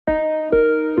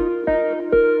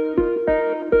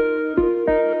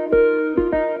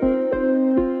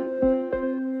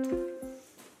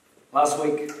Last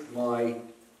week, my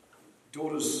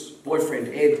daughter's boyfriend,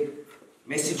 Ed,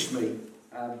 messaged me.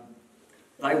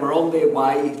 They were on their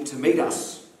way to meet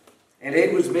us. And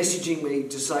Ed was messaging me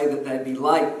to say that they'd be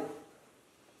late,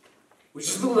 which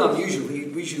is a little unusual. He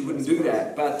usually wouldn't do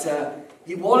that. But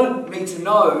he wanted me to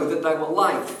know that they were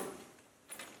late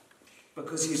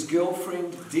because his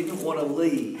girlfriend didn't want to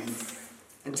leave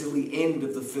until the end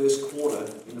of the first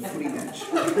quarter in the footy match.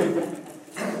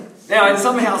 Now, in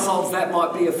some households, that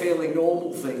might be a fairly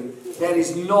normal thing. That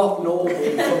is not normal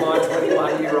for my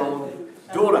 21-year-old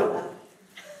daughter.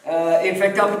 In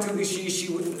fact, up until this year,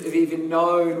 she wouldn't have even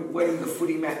known when the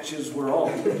footy matches were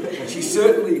on. She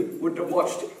certainly wouldn't have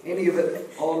watched any of it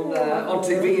on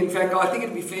TV. In fact, I think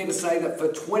it'd be fair to say that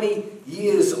for 20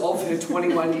 years of her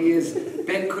 21 years,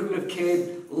 Beck couldn't have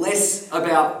cared less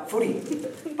about footy.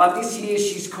 But this year,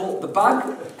 she's caught the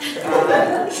bug.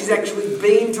 She's actually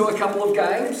been to a couple of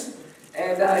games,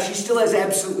 and she still has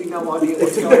absolutely no idea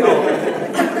what's going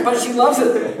on. But she loves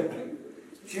it.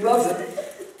 She loves it.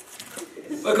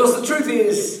 Because the truth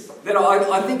is that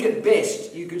I think at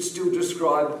best you could still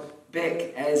describe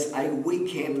Beck as a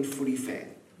weekend footy fan.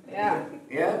 Yeah.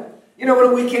 Yeah? You know what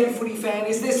a weekend footy fan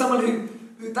is? They're someone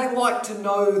who they like to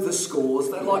know the scores.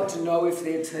 They like to know if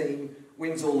their team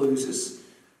wins or loses.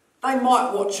 They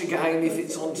might watch a game if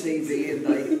it's on TV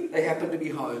and they happen to be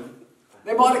home.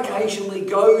 They might occasionally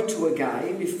go to a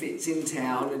game if it's in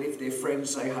town and if their friends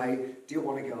say, hey, do you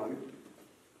want to go?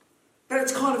 But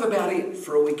it's kind of about it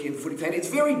for a weekend footy fan. It's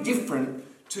very different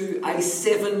to a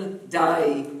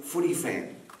 7-day footy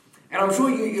fan. And I'm sure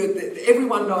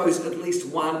everyone knows at least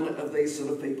one of these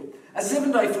sort of people. A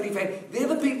 7-day footy fan, they're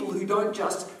the people who don't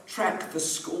just track the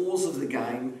scores of the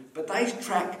game, but they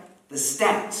track the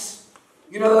stats.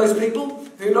 You know those people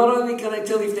who not only can they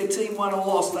tell you if their team won or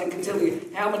lost, they can tell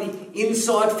you how many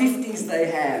inside 50s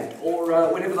they had,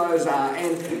 or whatever those are,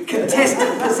 and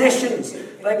contested possessions.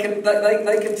 They can tell you,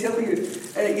 they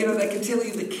can tell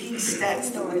you the key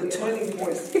stats that were the turning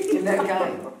points in that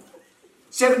game.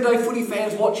 7-day footy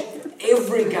fans watch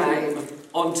every game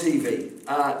on TV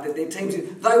that their teams.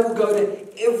 They will go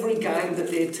to every game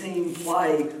that their team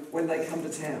play when they come to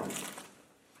town.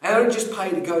 And they don't just pay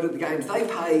to go to the games; they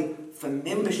pay for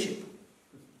membership.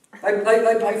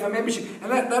 They pay for membership,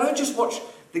 and they don't just watch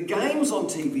the games on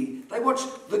TV. They watch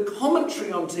the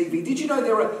commentary on TV. Did you know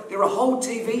there are whole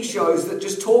TV shows that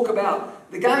just talk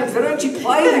about the games? They don't actually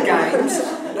play the games.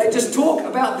 They just talk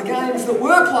about the games that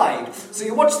were played. So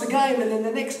you watch the game, and then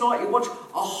the next night you watch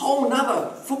a whole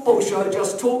nother football show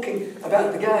just talking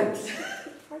about the games.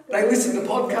 They listen to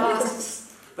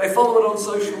podcasts. They follow it on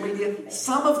social media.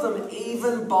 Some of them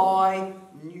even buy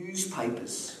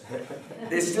newspapers.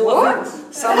 There's still a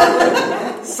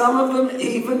thing. Some of them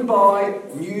even buy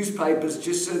newspapers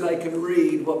just so they can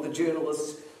read what the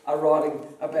journalists are writing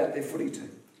about their footy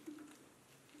team.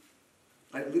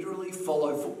 They literally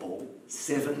follow football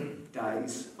 7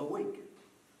 days a week.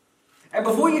 And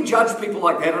before you judge people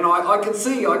like that, and I can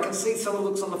see some of the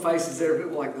looks on the faces there of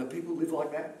people like that, people live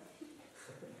like that.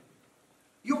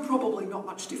 You're probably not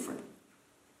much different.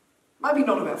 Maybe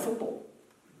not about football.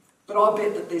 But I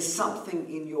bet that there's something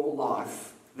in your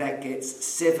life that gets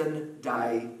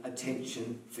 7-day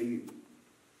attention for you.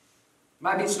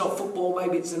 Maybe it's not football,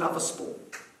 maybe it's another sport.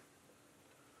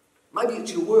 Maybe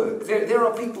it's your work. There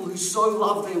are people who so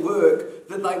love their work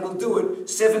that they will do it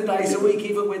 7 days a week,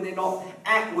 even when they're not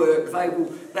at work. They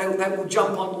will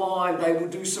jump online, they will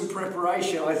do some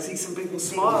preparation. I see some people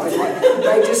smiling.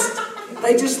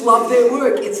 They just love their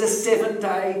work. It's a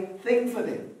 7-day thing for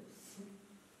them.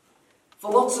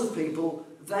 For lots of people,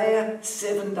 their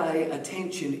 7-day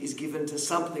attention is given to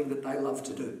something that they love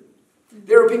to do.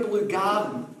 There are people who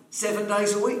garden 7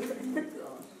 days a week.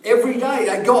 Every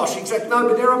day. Gosh, exactly. No,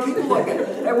 but there are people like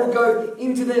that. They will go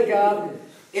into their garden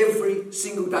every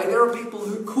single day. There are people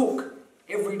who cook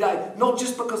every day. Not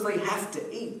just because they have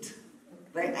to eat.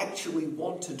 They actually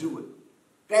want to do it.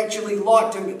 They actually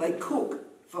like doing it. They cook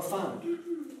for fun.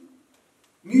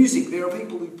 Music. There are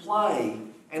people who play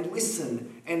and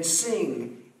listen and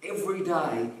sing every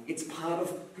day. It's part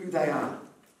of who they are.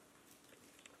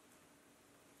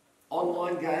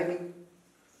 Online gaming,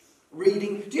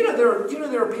 reading. Do you know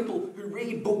there are people who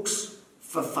read books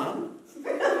for fun?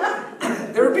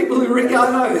 There are people who read.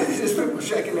 I know there's people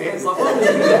shaking their heads like, "What do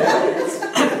you do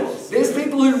that?" There's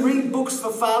people who read books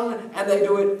for fun, and they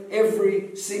do it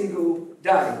every single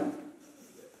day.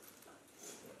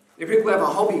 There are people who have a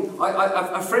hobby.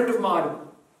 A friend of mine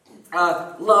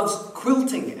loves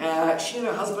quilting. She and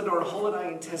her husband are on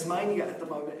holiday in Tasmania at the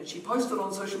moment, and she posted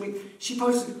on social media, she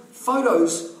posted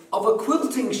photos of a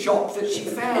quilting shop that she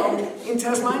found in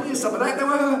Tasmania somewhere.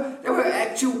 They were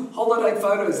actual holiday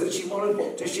photos that she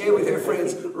wanted to share with her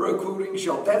friends, or a quilting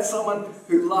shop. That's someone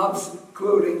who loves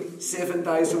quilting 7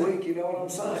 days a week, you know what I'm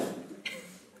saying?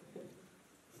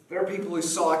 There are people who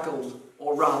cycle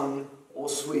or run or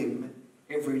swim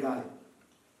every day. A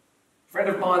friend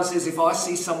of mine says if I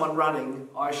see someone running,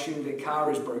 I assume their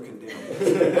car is broken down.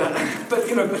 But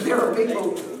there are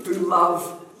people who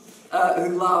love,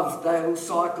 they will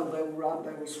cycle, they will run,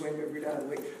 they will swim every day of the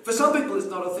week. For some people it's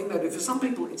not a thing they do. For some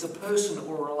people it's a person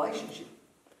or a relationship.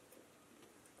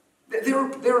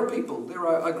 There are people, there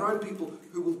are grown people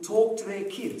who will talk to their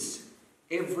kids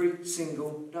every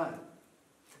single day.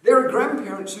 There are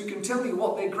grandparents who can tell you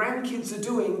what their grandkids are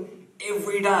doing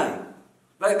every day.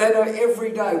 They know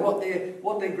every day what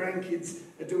their grandkids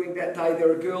are doing that day.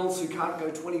 There are girls who can't go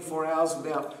 24 hours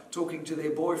without talking to their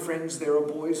boyfriends. There are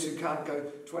boys who can't go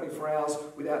 24 hours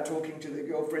without talking to their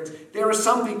girlfriends. There are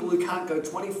some people who can't go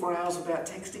 24 hours without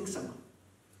texting someone.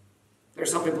 There are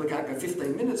some people who can't go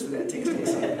 15 minutes without texting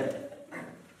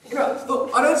someone.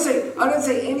 Look, I don't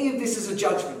see any of this as a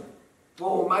judgment.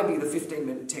 Well, maybe the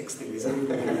 15-minute text thing is a little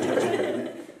bit of a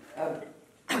judgment.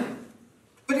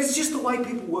 But it's just the way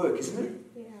people work, isn't it?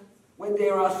 Yeah. When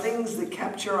there are things that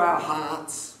capture our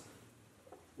hearts,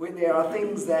 when there are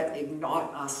things that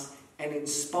ignite us and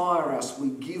inspire us, we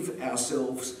give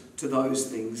ourselves to those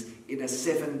things in a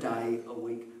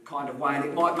 7-day-a-week kind of way. And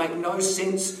it might make no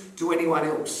sense to anyone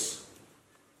else.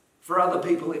 For other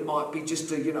people, it might be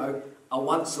just a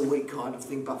once-a-week kind of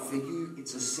thing. But for you,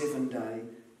 it's a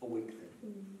 7-day-a-week thing.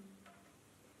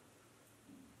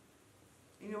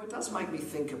 It does make me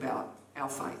think about our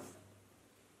faith.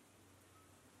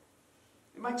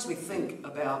 It makes me think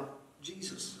about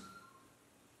Jesus.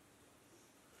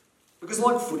 Because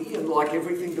like footy and like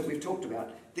everything that we've talked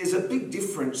about, there's a big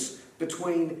difference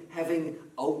between having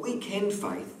a weekend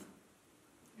faith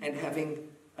and having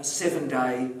a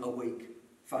 7-day-a-week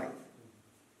faith.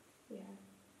 Yeah.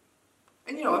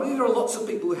 And there are lots of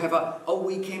people who have a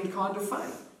weekend kind of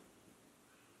faith.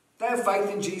 They have faith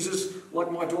in Jesus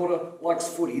like my daughter likes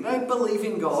footy. They believe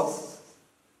in God.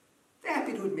 They're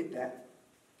happy to admit that.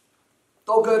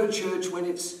 They'll go to church when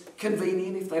it's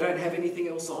convenient, if they don't have anything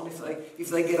else on, if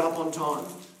they get up on time.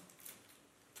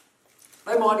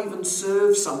 They might even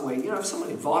serve somewhere. If someone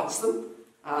invites them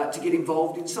to get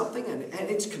involved in something and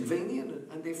it's convenient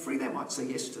and they're free, they might say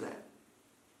yes to that.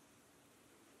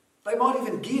 They might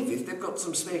even give. If they've got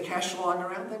some spare cash lying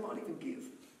around, they might even give.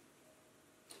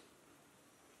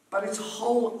 But it's a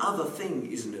whole other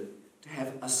thing, isn't it, to have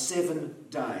a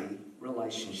 7-day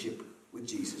relationship with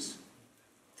Jesus.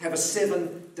 To have a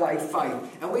 7-day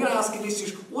faith. And we're going to ask in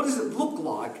this, what does it look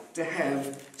like to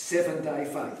have 7-day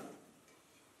faith?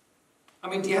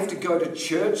 Do you have to go to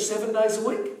church 7 days a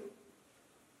week?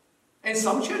 And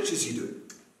some churches you do.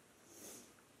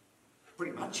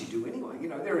 Pretty much you do anyway.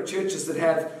 There are churches that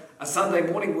have a Sunday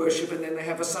morning worship and then they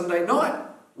have a Sunday night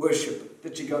worship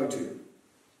that you go to.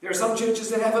 There are some churches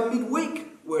that have a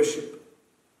midweek worship.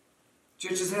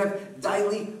 Churches that have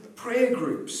daily prayer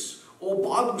groups or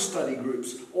Bible study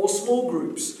groups or small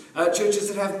groups. Churches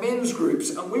that have men's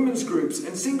groups and women's groups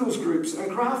and singles groups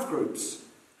and craft groups.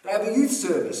 They have a youth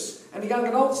service and a young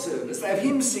adult service. They have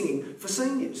hymn singing for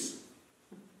seniors.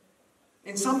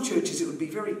 In some churches it would be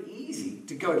very easy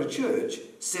to go to church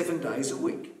 7 days a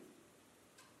week.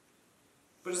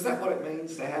 But is that what it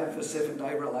means to have a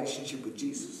 7-day relationship with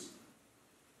Jesus?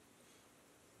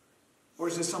 Or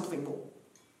is there something more?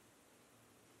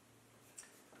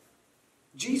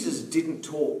 Jesus didn't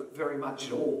talk very much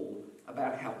at all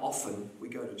about how often we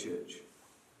go to church.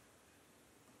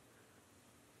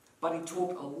 But he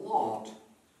talked a lot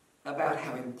about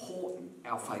how important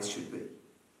our faith should be.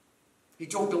 He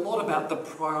talked a lot about the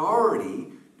priority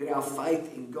that our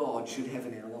faith in God should have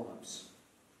in our lives.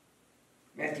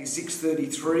 Matthew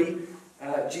 6:33,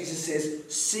 Jesus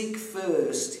says, "Seek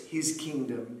first his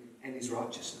kingdom and his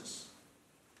righteousness."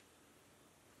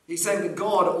 He's saying that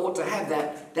God ought to have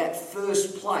that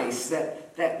first place,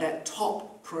 that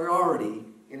top priority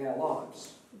in our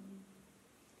lives.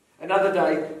 Another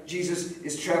day, Jesus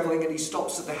is travelling and he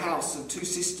stops at the house of 2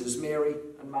 sisters, Mary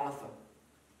and Martha.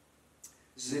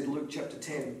 This is in Luke chapter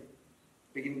 10,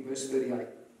 beginning verse 38.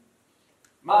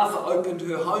 Martha opened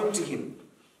her home to him.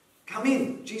 "Come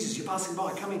in, Jesus, you're passing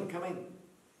by. Come in, come in.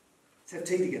 Let's have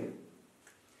tea together."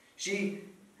 She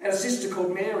had a sister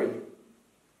called Mary,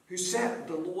 who sat at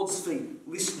the Lord's feet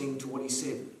listening to what he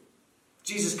said.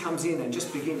 Jesus comes in and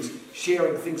just begins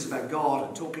sharing things about God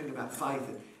and talking about faith.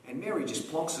 And Mary just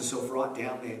plonks herself right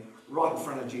down there, right in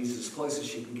front of Jesus, as close as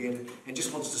she can get, and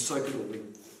just wants to soak it all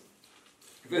in.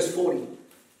 Verse 40.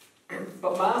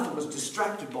 But Martha was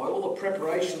distracted by all the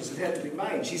preparations that had to be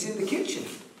made. She's in the kitchen.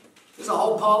 There's a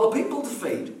whole pile of people to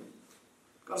feed.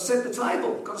 Got to set the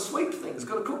table, got to sweep things,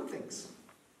 got to cook things.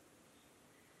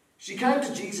 She came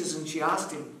to Jesus and she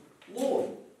asked him, Lord,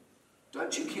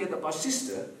 don't you care that my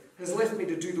sister has left me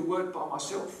to do the work by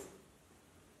myself?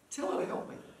 Tell her to help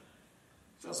me.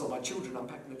 Sounds like my children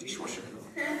unpacking the dishwasher.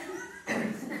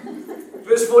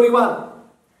 Verse 41.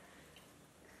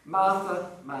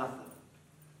 Martha, Martha.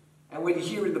 And when you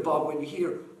hear in the Bible, when you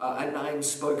hear a name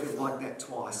spoken like that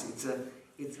twice, it's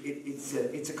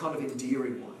a kind of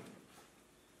endearing way.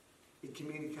 It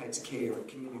communicates care, it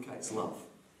communicates love.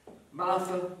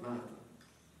 Martha, Martha,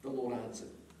 the Lord answered,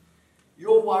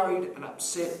 you're worried and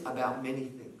upset about many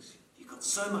things. You've got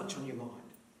so much on your mind.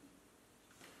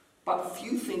 But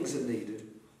few things are needed,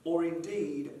 or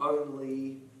indeed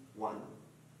only one.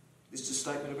 This is a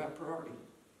statement about priority.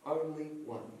 Only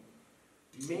one.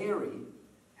 Mary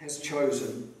has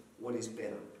chosen what is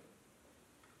better,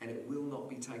 and it will not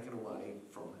be taken away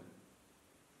from her.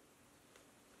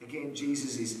 Again,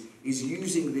 Jesus is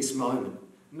using this moment,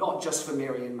 not just for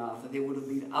Mary and Martha. There would have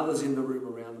been others in the room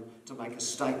around them to make a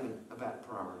statement about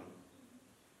priority.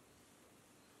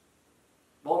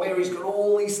 While Mary's got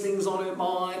all these things on her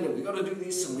mind, and we've got to do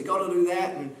this and we've got to do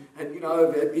that, and you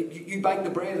know, you bake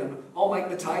the bread and I'll make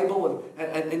the table,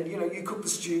 and you know, you cook the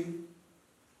stew.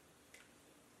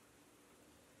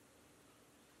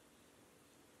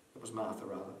 It was Martha,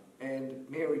 rather. And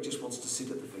Mary just wants to sit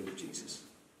at the feet of Jesus.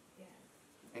 Yeah.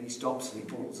 And he stops and he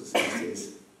pauses and he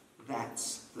says,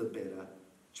 that's the better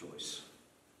choice.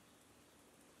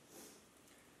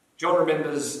 John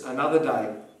remembers another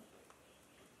day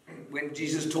when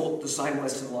Jesus taught the same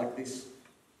lesson like this.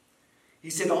 He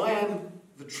said, I am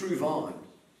the true vine,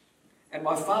 and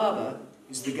my Father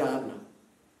is the gardener.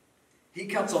 He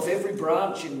cuts off every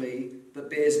branch in me that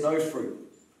bears no fruit,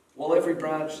 while every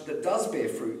branch that does bear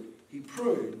fruit, he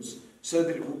prunes so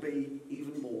that it will be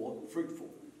even more fruitful.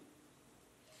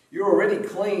 You're already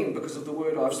clean because of the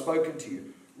word I've spoken to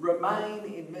you. Remain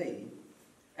in me,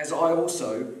 as I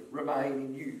also remain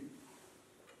in you.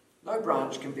 No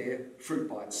branch can bear fruit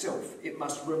by itself. It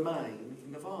must remain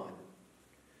in the vine.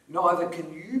 Neither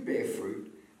can you bear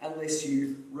fruit unless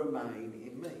you remain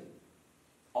in me.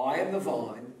 I am the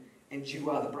vine, and you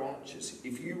are the branches.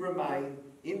 If you remain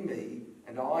in me,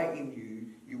 and I in you,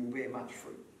 you will bear much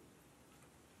fruit.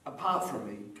 Apart from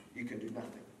me, you can do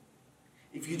nothing.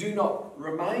 If you do not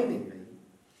remain in me,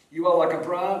 you are like a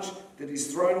branch that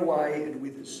is thrown away and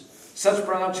withers. Such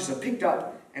branches are picked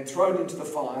up and thrown into the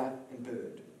fire and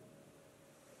burned.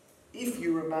 If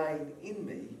you remain in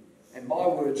me, and my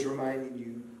words remain in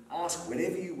you, ask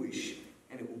whatever you wish,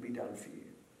 and it will be done for you.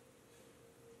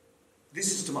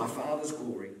 This is to my Father's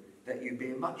glory, that you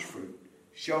bear much fruit,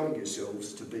 showing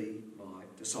yourselves to be my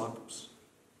disciples.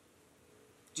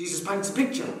 Jesus paints a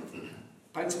picture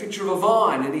of a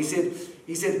vine, and he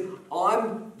said,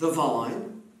 I'm the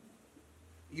vine,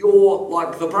 you're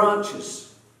like the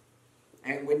branches.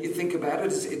 And when you think about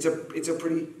it, it's a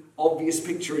pretty obvious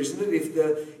picture, isn't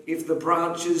it? If the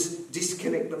branches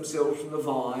disconnect themselves from the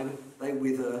vine, they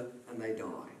wither and they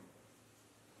die.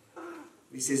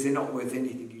 He says they're not worth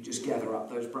anything. You just gather up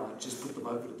those branches, put them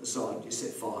over to the side, you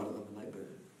set fire to them and they burn.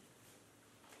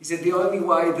 He said the only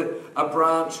way that a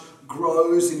branch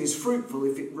grows and is fruitful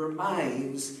if it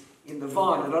remains in the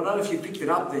vine. And I don't know if you picked it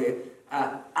up there,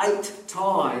 8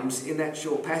 times in that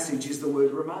short passage is the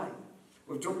word remain.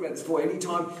 We've talked about this before.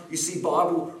 Anytime you see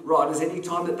Bible writers,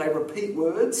 anytime that they repeat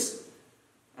words,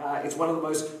 it's one of the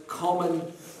most common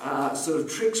sort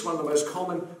of tricks, one of the most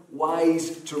common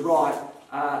ways to write,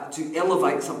 to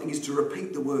elevate something is to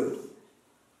repeat the word.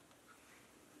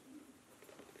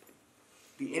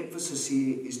 The emphasis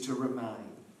here is to remain.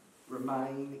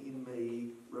 Remain in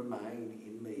me, remain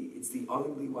in me. It's the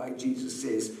only way, Jesus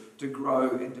says, to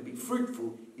grow and to be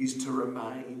fruitful is to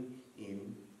remain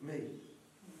in me.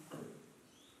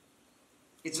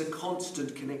 It's a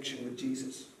constant connection with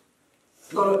Jesus.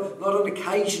 Not an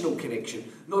occasional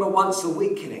connection, not a once a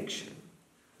week connection.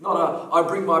 Not a, I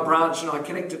bring my branch and I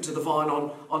connect it to the vine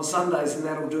on Sundays and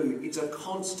that'll do. It's a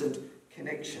constant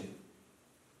connection.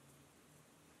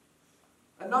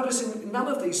 And notice none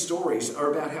of these stories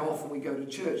are about how often we go to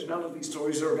church. None of these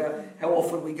stories are about how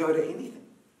often we go to anything.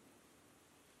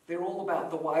 They're all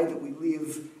about the way that we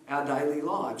live our daily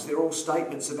lives. They're all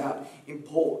statements about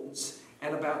importance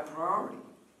and about priority.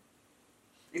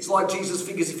 It's like Jesus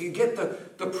figures if you get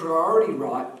the priority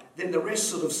right, then the rest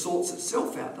sort of sorts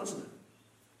itself out, doesn't it?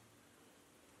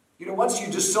 You know, once you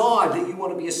decide that you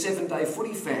want to be a 7-day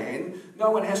footy fan,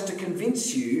 no one has to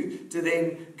convince you to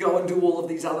then go and do all of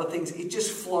these other things. It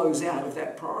just flows out of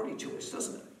that priority choice,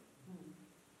 doesn't it?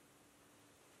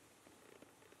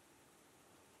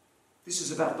 This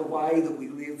is about the way that we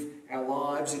live our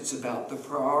lives. It's about the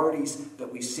priorities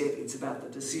that we set. It's about the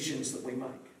decisions that we make.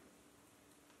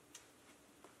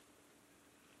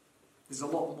 There's a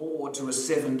lot more to a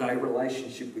 7-day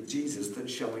relationship with Jesus than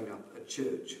showing up at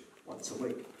church once a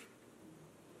week.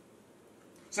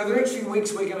 So the next few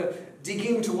weeks we're going to dig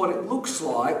into what it looks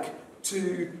like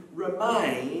to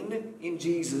remain in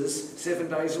Jesus 7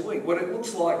 days a week. What it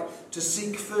looks like to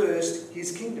seek first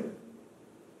his kingdom.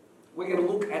 We're going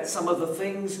to look at some of the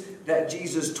things that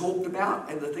Jesus talked about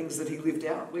and the things that he lived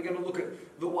out. We're going to look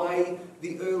at the way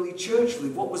the early church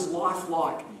lived. What was life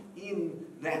like in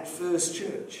that first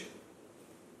church?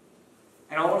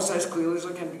 And I want to say as clearly as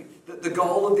I can that the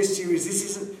goal of this series,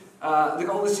 isn't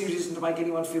to make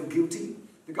anyone feel guilty.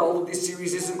 The goal of this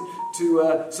series isn't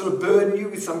to sort of burden you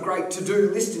with some great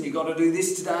to-do list and you've got to do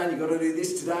this today and you've got to do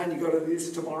this today and you've got to do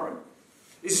this tomorrow.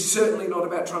 This is certainly not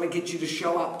about trying to get you to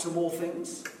show up to more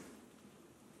things.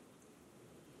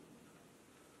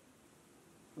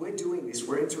 We're doing this,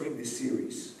 we're entering this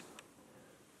series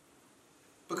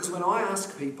because when I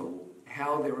ask people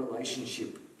how their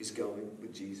relationship is going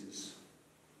with Jesus,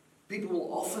 people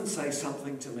will often say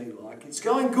something to me like, it's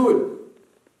going good,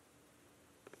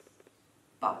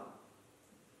 but.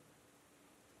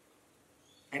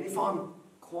 And if I'm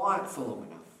quiet for long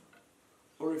enough,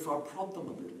 or if I prod them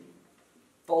a little,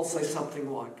 they'll say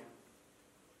something like,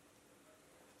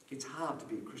 it's hard to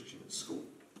be a Christian at school.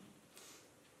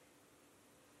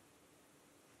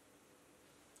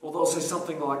 Or they'll say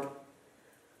something like,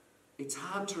 it's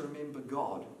hard to remember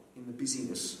God in the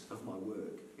busyness of my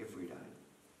work every day.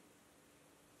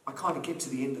 I kind of get to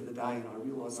the end of the day and I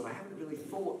realise that I haven't really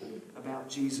thought about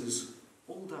Jesus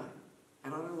all day.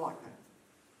 And I don't like that.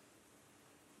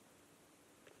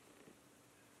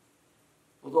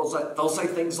 Or they'll say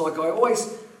things like, I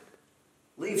always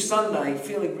leave Sunday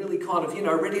feeling really kind of,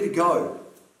 ready to go.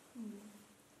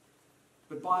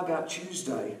 But by about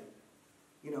Tuesday,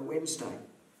 Wednesday,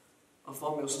 I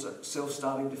find myself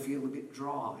starting to feel a bit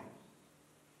dry,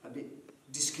 a bit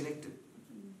disconnected.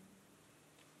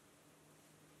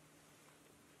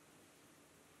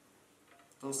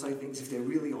 They'll say things, if they're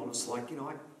really honest, like,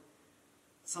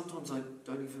 sometimes I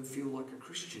don't even feel like a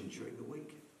Christian during the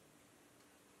week.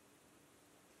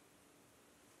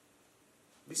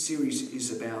 This series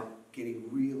is about getting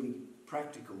really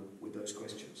practical with those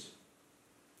questions.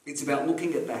 It's about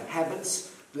looking at the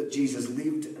habits that Jesus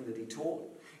lived and that he taught.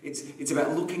 It's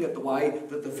about looking at the way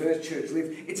that the first church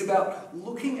lived. It's about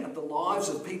looking at the lives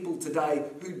of people today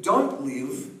who don't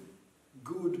live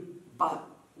good but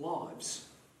lives.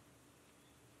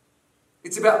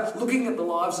 It's about looking at the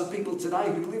lives of people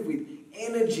today who live with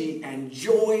energy and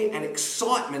joy and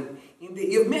excitement.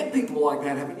 You've met people like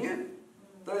that, haven't you?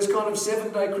 Those kind of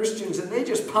 7-day Christians, and they're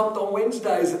just pumped on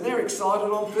Wednesdays and they're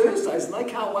excited on Thursdays and they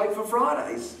can't wait for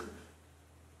Fridays.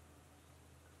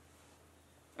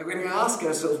 And we're going to ask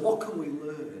ourselves, what can we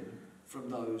learn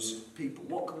from those people?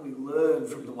 What can we learn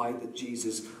from the way that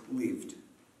Jesus lived?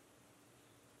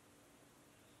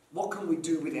 What can we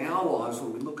do with our lives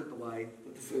when we look at the way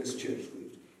that the first church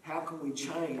lived? How can we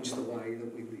change the way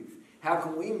that we live? How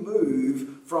can we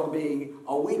move from being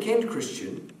a weekend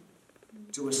Christian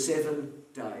to a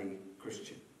 7-day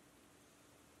Christian?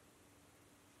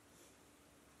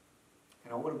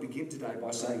 And I want to begin today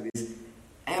by saying this.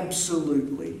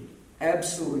 Absolutely,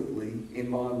 in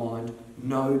my mind,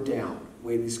 no doubt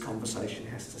where this conversation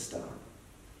has to start.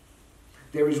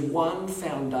 There is one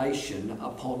foundation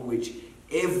upon which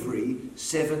every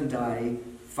 7-day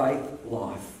faith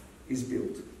life is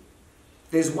built.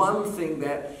 There's one thing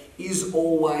that has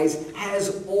always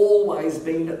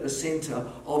been at the centre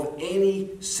of any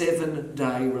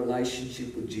 7-day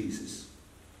relationship with Jesus.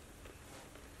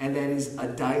 And that is a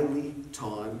daily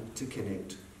time to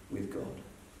connect with God.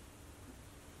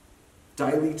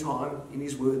 Daily time in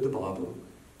his word, the Bible.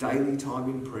 Daily time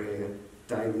in prayer.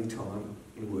 Daily time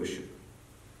in worship.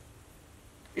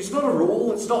 It's not a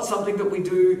rule. It's not something that we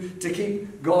do to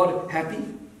keep God happy.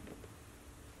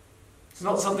 It's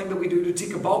not something that we do to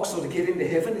tick a box or to get into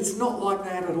heaven. It's not like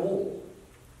that at all.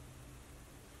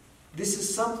 This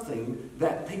is something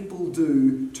that people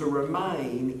do to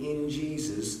remain in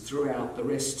Jesus throughout the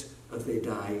rest of their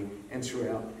day and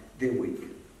throughout their week.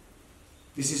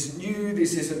 This isn't new.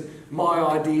 This isn't my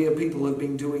idea. People have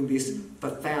been doing this for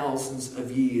thousands of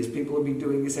years. People have been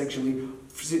doing this actually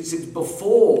since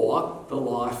before the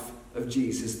life of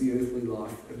Jesus, the earthly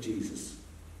life of Jesus.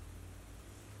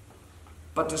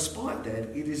 But despite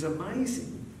that, it is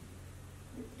amazing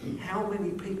how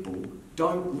many people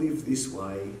don't live this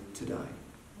way today.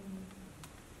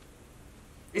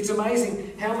 It's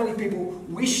amazing how many people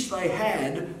wish they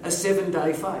had a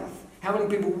 7-day faith. How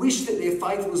many people wish that their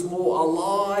faith was more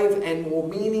alive and more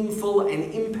meaningful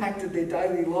and impacted their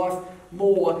daily life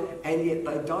more, and yet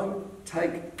they don't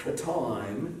take the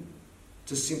time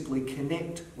to simply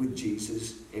connect with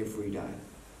Jesus every day?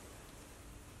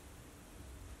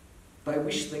 They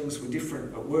wish things were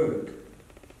different at work,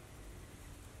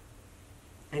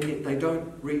 and yet they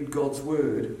don't read God's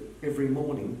word every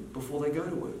morning before they go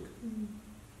to work.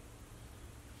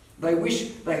 They wish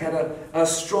they had a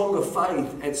stronger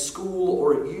faith at school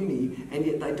or at uni, and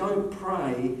yet they don't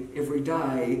pray every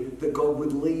day that God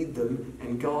would lead them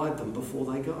and guide them before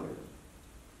they go.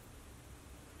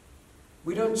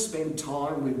 We don't spend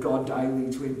time with God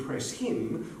daily to impress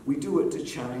Him. We do it to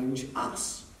change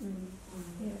us.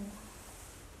 Yeah.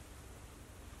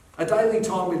 A daily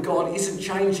time with God isn't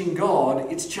changing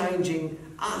God, it's changing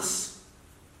us.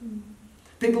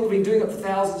 People have been doing it for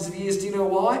thousands of years. Do you know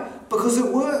why? Because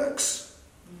it works.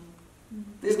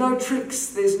 There's no tricks,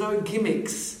 there's no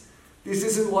gimmicks. This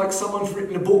isn't like someone's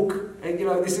written a book and,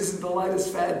 this isn't the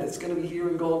latest fad that's going to be here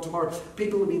and gone tomorrow.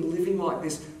 People have been living like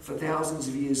this for thousands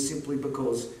of years simply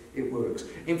because it works.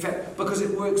 In fact, because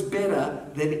it works better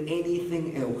than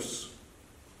anything else.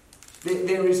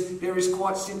 There is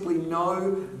quite simply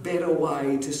no better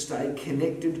way to stay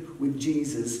connected with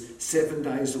Jesus 7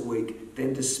 days a week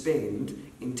than to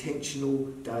spend intentional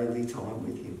daily time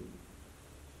with Him.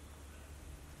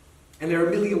 And there are a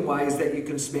million ways that you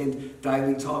can spend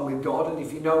daily time with God, and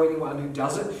if you know anyone who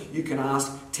does it, you can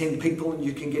ask 10 people and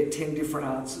you can get 10 different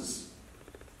answers.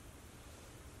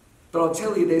 But I'll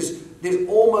tell you, there's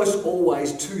almost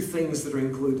always two things that are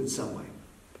included somewhere.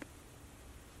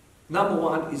 Number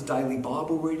one is daily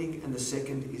Bible reading, and the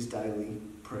second is daily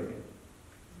prayer.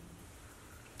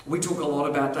 We talk a lot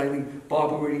about daily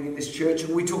Bible reading in this church,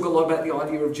 and we talk a lot about the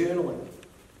idea of journaling.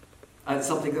 It's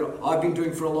something that I've been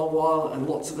doing for a long while, and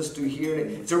lots of us do here.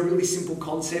 It's a really simple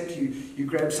concept. You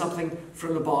grab something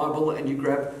from the Bible, and you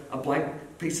grab a blank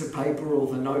piece of paper or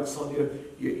the notes on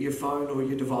your phone or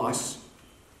your device.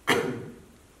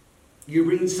 You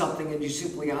read something and you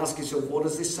simply ask yourself, what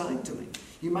is this saying to me?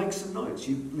 You make some notes.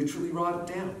 You literally write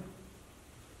it down.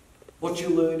 What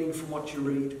you're learning from what you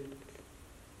read.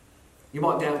 You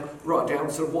might write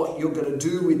down sort of what you're going to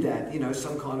do with that.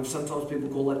 Sometimes people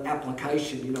call it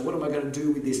application. What am I going to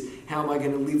do with this? How am I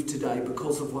going to live today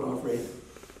because of what I've read?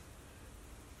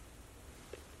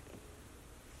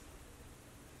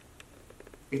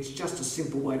 It's just a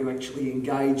simple way to actually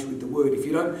engage with the Word. If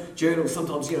you don't journal,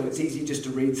 sometimes, it's easy just to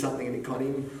read something and it kind of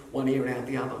in one ear and out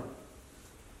the other.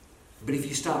 But if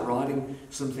you start writing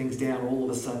some things down, all of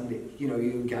a sudden, you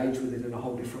engage with it in a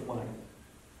whole different way.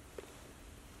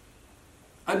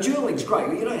 And journaling's great.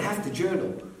 You don't have to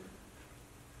journal.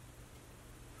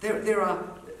 There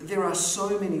are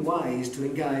so many ways to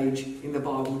engage in the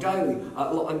Bible daily.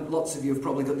 And lots of you have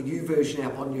probably got the YouVersion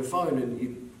app on your phone, and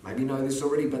you maybe know this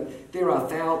already, but there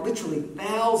are literally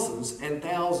thousands and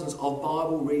thousands of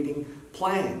Bible reading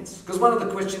plans. Because one of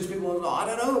the questions people are, I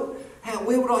don't know,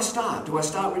 where would I start? Do I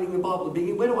start reading the Bible at the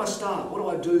beginning? Where do I start? What do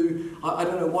I do? I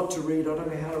don't know what to read. I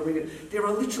don't know how to read it. There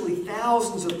are literally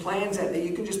thousands of plans out there.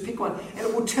 You can just pick one and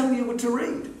it will tell you what to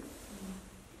read.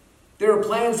 There are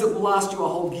plans that will last you a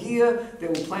whole year.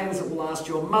 There are plans that will last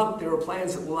you a month. There are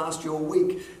plans that will last you a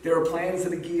week. There are plans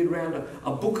that are geared around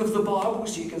a book of the Bible.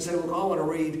 So you can say, look, I want to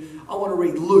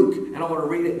read Luke and I want to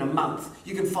read it in a month.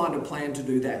 You can find a plan to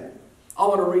do that. I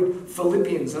want to read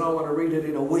Philippians and I want to read it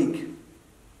in a week.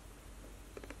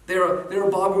 There are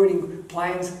Bible reading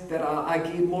plans that are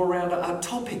geared more around a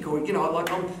topic, or like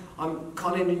I'm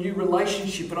kind of in a new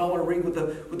relationship and I want to read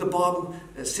what the Bible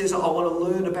says. I want to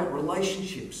learn about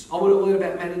relationships. I want to learn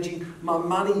about managing my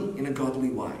money in a godly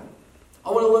way.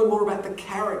 I want to learn more about the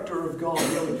character of God.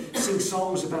 Sing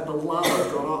songs about the love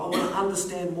of God. I want to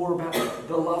understand more about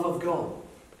the love of God.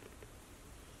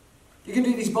 You can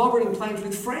do these Bible reading plans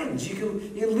with friends. You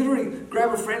can literally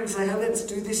grab a friend and say, hey, let's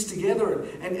do this together,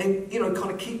 and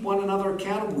kind of keep one another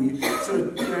accountable. You sort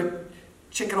of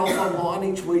check it off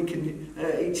online each week and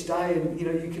each day, and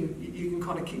you can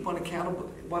kind of keep one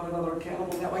another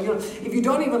accountable that way. If you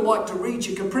don't even like to read,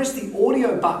 you can press the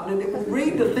audio button and it will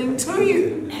read the thing to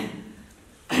you.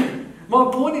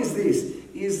 My point is this: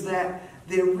 is that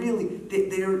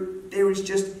there is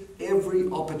just every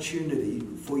opportunity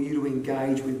for you to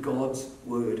engage with God's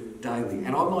Word daily.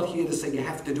 And I'm not here to say you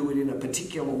have to do it in a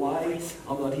particular way.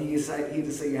 I'm not here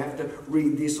to say you have to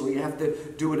read this or you have to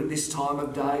do it at this time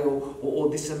of day or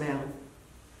this amount.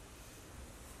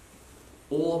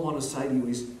 All I want to say to you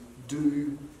is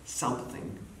do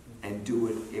something and do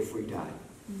it every day.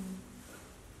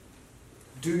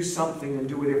 Do something and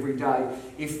do it every day.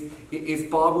 If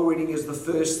Bible reading is the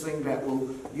first thing that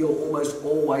you'll almost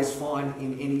always find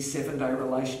in any 7-day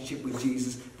relationship with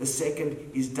Jesus, the second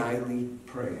is daily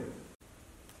prayer.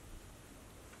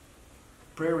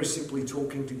 Prayer is simply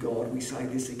talking to God. We say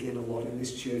this again a lot in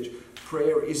this church.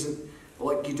 Prayer isn't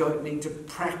like you don't need to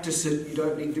practice it. You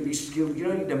don't need to be skilled. You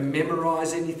don't need to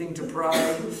memorize anything to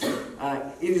pray.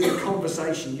 It is a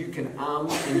conversation. You can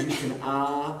and you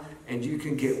can and you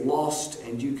can get lost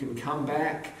and you can come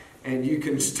back and you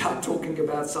can start talking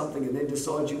about something and then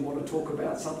decide you want to talk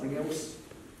about something else.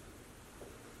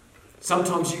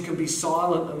 Sometimes you can be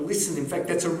silent and listen. In fact,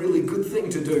 that's a really good thing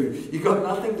to do. You've got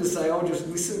nothing to say. I'll just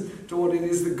listen to what it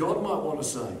is that God might want to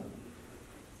say.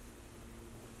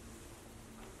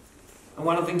 And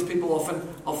one of the things people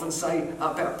often say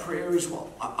about prayer is,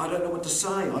 well, I don't know what to say.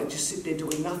 I just sit there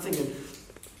doing nothing.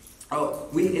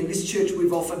 And we in this church,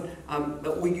 we've often,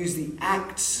 we use the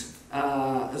ACTS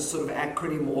as sort of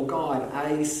acronym or guide,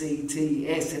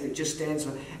 ACTS, and it just stands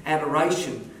for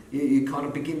adoration. You kind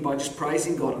of begin by just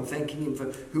praising God and thanking Him for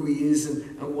who He is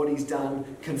and what He's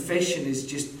done. Confession is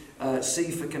just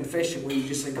C for confession, where you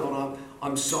just say, God,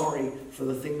 I'm sorry for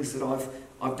the things that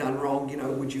I've done wrong. You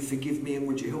know, would you forgive me and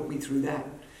would you help me through that?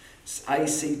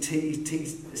 ACT, T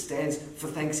stands for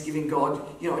thanksgiving. God,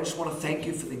 you know, I just want to thank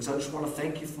you for things. I just want to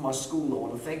thank you for my school. I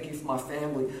want to thank you for my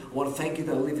family. I want to thank you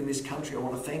that I live in this country. I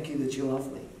want to thank you that you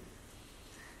love me.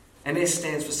 And S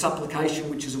stands for supplication,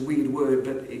 which is a weird word,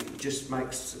 but it just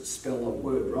makes it spell a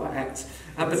word, right? Acts.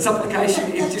 But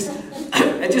supplication is just,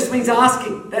 it just means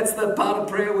asking. That's the part of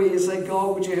prayer where you say,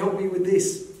 God, would you help me with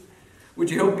this? Would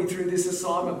you help me through this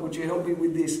assignment? Would you help me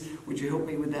with this? Would you help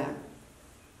me with that?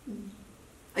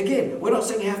 Again, we're not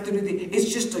saying you have to do this.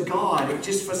 It's just a guide. It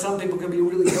just, for some people, can be a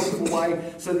really helpful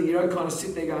way so that you don't kind of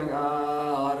sit there going,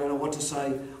 I don't know what to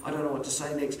say. I don't know what to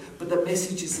say next. But the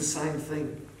message is the same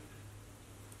thing.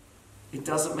 It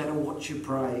doesn't matter what you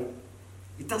pray.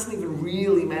 It doesn't even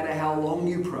really matter how long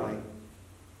you pray.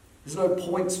 There's no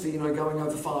points for, going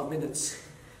over 5 minutes.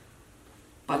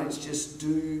 But it's just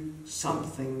do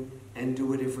something and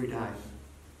do it every day.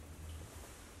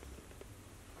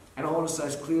 And I want to say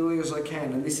as clearly as I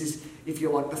can, and this is, if you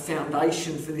like, the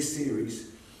foundation for this series,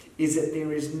 is that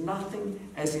there is nothing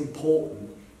as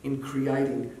important in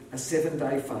creating a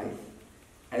 7-day faith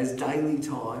as daily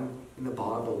time in the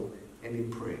Bible and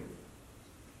in prayer.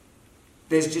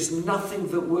 There's just nothing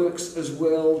that works as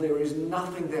well. There is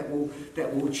nothing that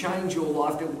will change your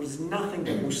life. There is nothing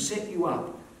that will set you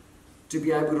up to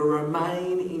be able to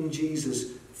remain in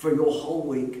Jesus for your whole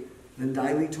week than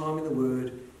daily time in the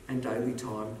Word and daily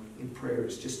time in prayer.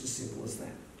 It's just as simple as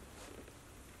that.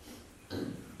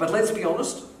 But let's be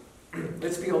honest.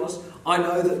 Let's be honest. I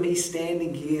know that me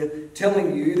standing here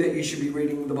telling you that you should be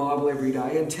reading the Bible every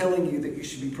day and telling you that you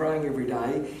should be praying every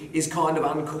day is kind of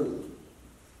uncool.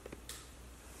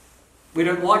 We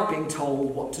don't like being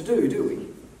told what to do we?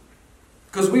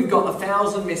 Because we've got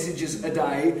 1,000 messages a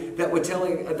day that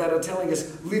are telling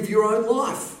us, live your own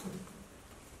life.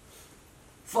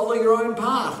 Follow your own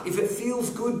path. If it feels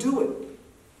good, do it.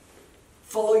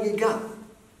 Follow your gut.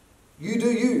 You do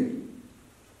you.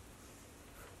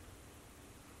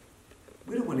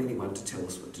 We don't want anyone to tell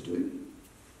us what to do.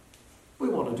 We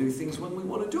want to do things when we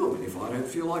want to do them. And if I don't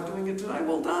feel like doing it today,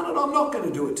 well, darn it, I'm not going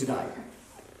to do it today.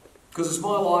 Because it's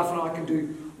my life and I can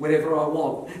do whatever I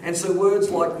want. And so words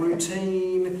like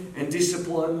routine and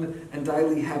discipline and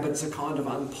daily habits are kind of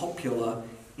unpopular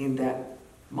in that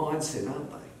mindset,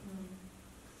 aren't they?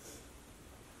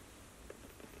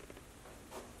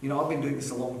 I've been doing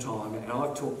this a long time and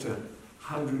I've talked to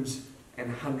hundreds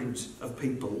and hundreds of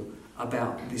people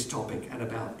about this topic and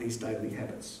about these daily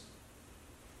habits.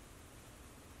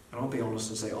 And I'll be honest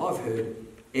and say, I've heard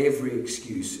every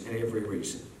excuse and every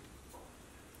reason.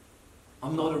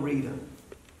 I'm not a reader.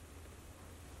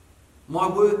 My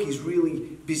work is really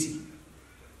busy.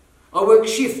 I work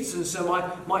shifts and so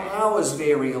my hours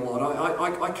vary a lot.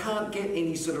 I can't get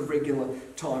any sort of regular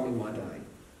time in my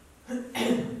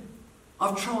day.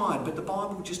 I've tried, but the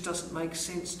Bible just doesn't make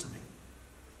sense to me.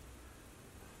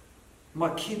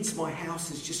 My kids, my house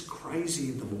is just crazy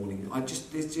in the morning.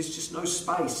 There's just no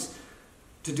space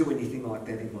to do anything like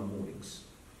that in my mornings.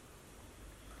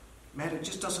 Matt, it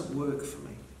just doesn't work for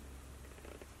me.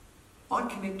 I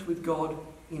connect with God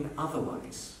in other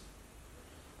ways.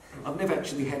 I've never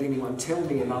actually had anyone tell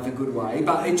me another good way,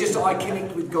 but I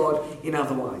connect with God in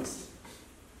other ways.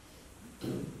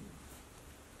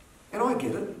 And I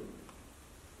get it.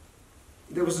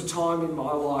 There was a time in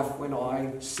my life when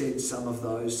I said some of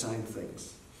those same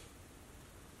things.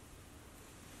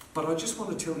 But I just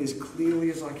want to tell you as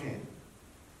clearly as I can,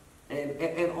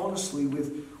 and honestly,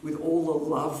 with all the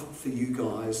love for you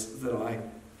guys that I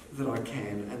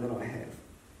can and that I have,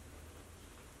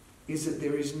 is that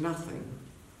there is nothing,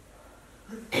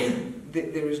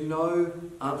 that there is no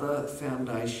other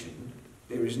foundation,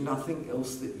 there is nothing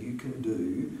else that you can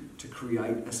do to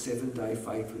create a 7-day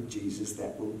faith with Jesus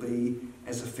that will be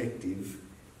as effective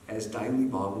as daily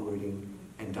Bible reading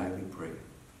and daily prayer.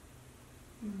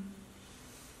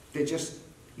 There just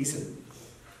isn't.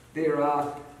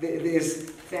 There's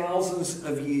thousands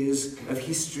of years of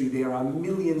history. There are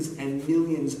millions and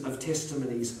millions of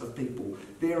testimonies of people.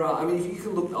 If you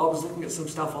can look, I was looking at some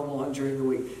stuff online during the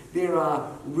week. There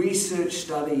are research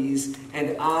studies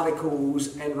and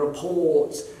articles and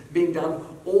reports being done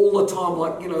all the time,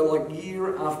 like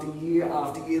year after year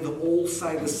after year, that all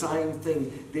say the same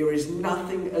thing. There is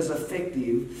nothing as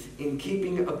effective in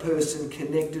keeping a person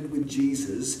connected with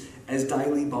Jesus as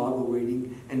daily Bible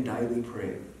reading and daily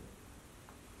prayer.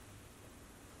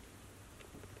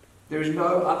 There is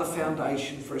no other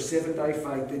foundation for a 7-day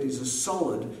faith that is as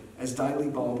solid as daily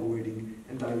Bible reading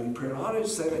and daily prayer. And I don't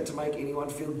say that to make anyone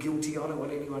feel guilty. I don't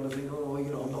want anyone to think,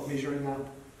 I'm not measuring up.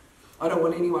 I don't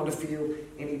want anyone to feel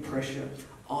any pressure.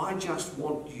 I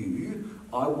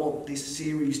want this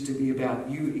series to be about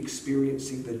you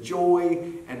experiencing the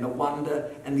joy and the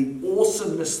wonder and the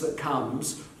awesomeness that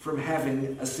comes from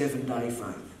having a 7-day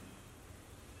faith.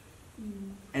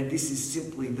 And this is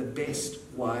simply the best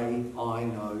way I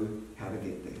know how to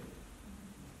get there.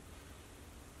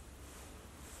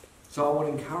 So I want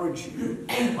to encourage you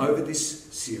over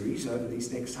this series, over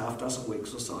these next half dozen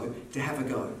weeks or so, to have a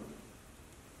go.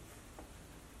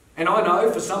 And I know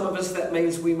for some of us that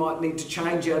means we might need to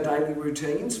change our daily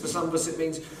routines. For some of us it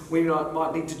means we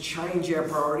might need to change our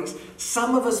priorities.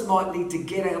 Some of us might need to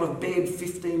get out of bed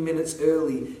 15 minutes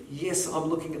early. Yes, I'm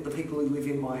looking at the people who live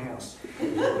in my house.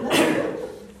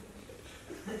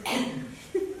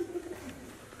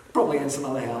 Probably in some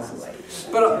other houses.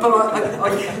 But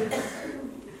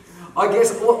I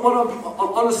guess what I'm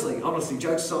honestly,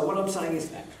 jokes aside, what I'm saying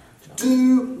is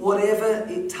do whatever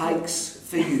it takes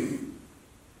for you.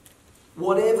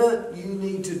 Whatever you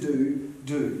need to do,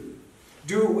 do.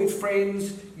 Do it with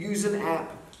friends, use an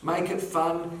app, make it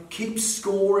fun, keep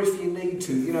score if you need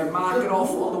to, mark it off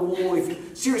on the wall.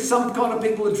 Some kind of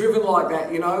people are driven like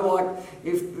that, like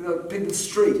if people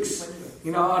streaks. I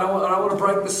don't want to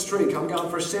break the streak. I'm going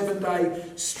for a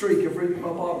 7-day streak of reading my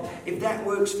Bible. If that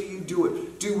works for you, do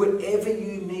it. Do whatever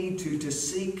you need to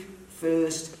seek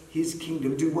first His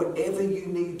kingdom. Do whatever you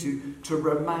need to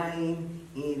remain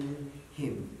in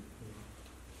Him.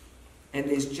 And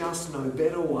there's just no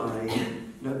better way,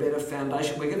 no better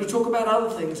foundation. We're going to talk about other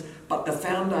things, but the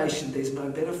foundation, there's no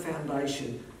better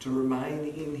foundation to remain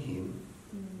in Him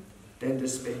than to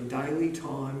spend daily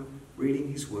time reading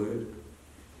His Word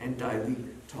and daily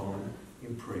time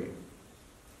in prayer.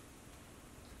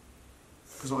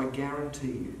 Because I guarantee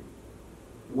you,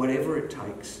 whatever it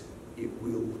takes, it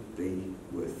will be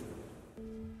worth it.